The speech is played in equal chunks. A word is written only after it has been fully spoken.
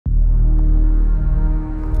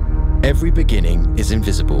Every beginning is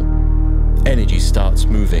invisible. Energy starts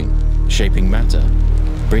moving, shaping matter,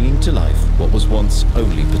 bringing to life what was once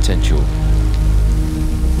only potential.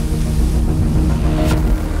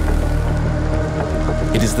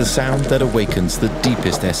 It is the sound that awakens the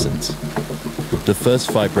deepest essence. The first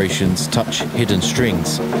vibrations touch hidden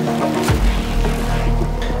strings,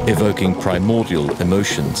 evoking primordial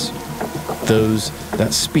emotions, those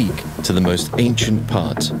that speak to the most ancient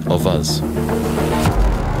part of us.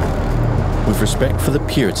 With respect for the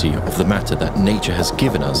purity of the matter that nature has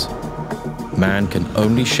given us, man can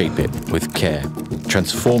only shape it with care,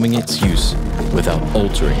 transforming its use without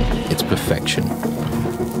altering its perfection.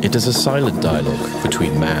 It is a silent dialogue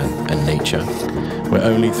between man and nature, where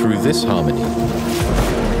only through this harmony,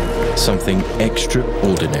 something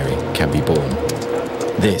extraordinary can be born.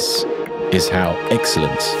 This is how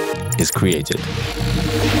excellence is created.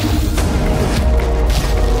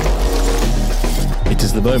 It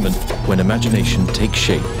is the moment when imagination takes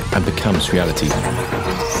shape and becomes reality.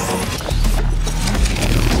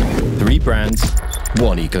 3 brands,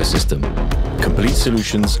 1 ecosystem. Complete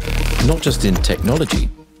solutions, not just in technology,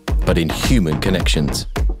 but in human connections.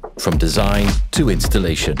 From design to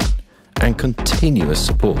installation and continuous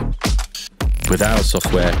support. With our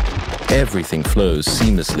software, everything flows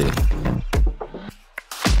seamlessly.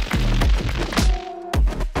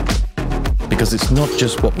 Because it's not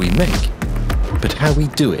just what we make, but how we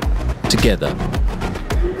do it together.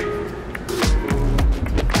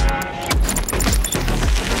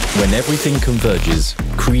 When everything converges,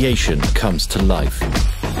 creation comes to life.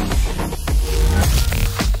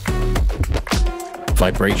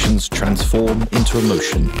 Vibrations transform into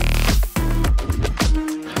emotion.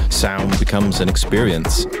 Sound becomes an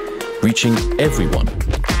experience, reaching everyone,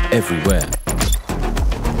 everywhere.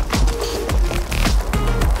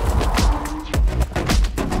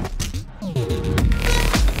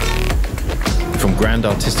 From grand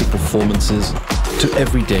artistic performances to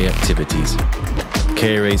everyday activities,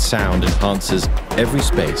 KRA's sound enhances every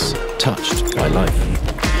space touched by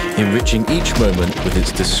life, enriching each moment with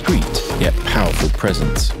its discreet yet powerful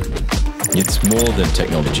presence. It's more than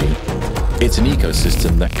technology. It's an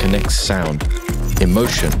ecosystem that connects sound,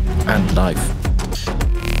 emotion, and life.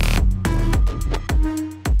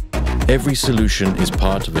 Every solution is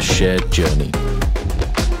part of a shared journey.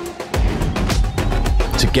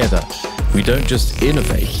 Together, we don't just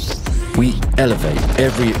innovate, we elevate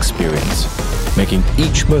every experience, making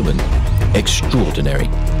each moment extraordinary.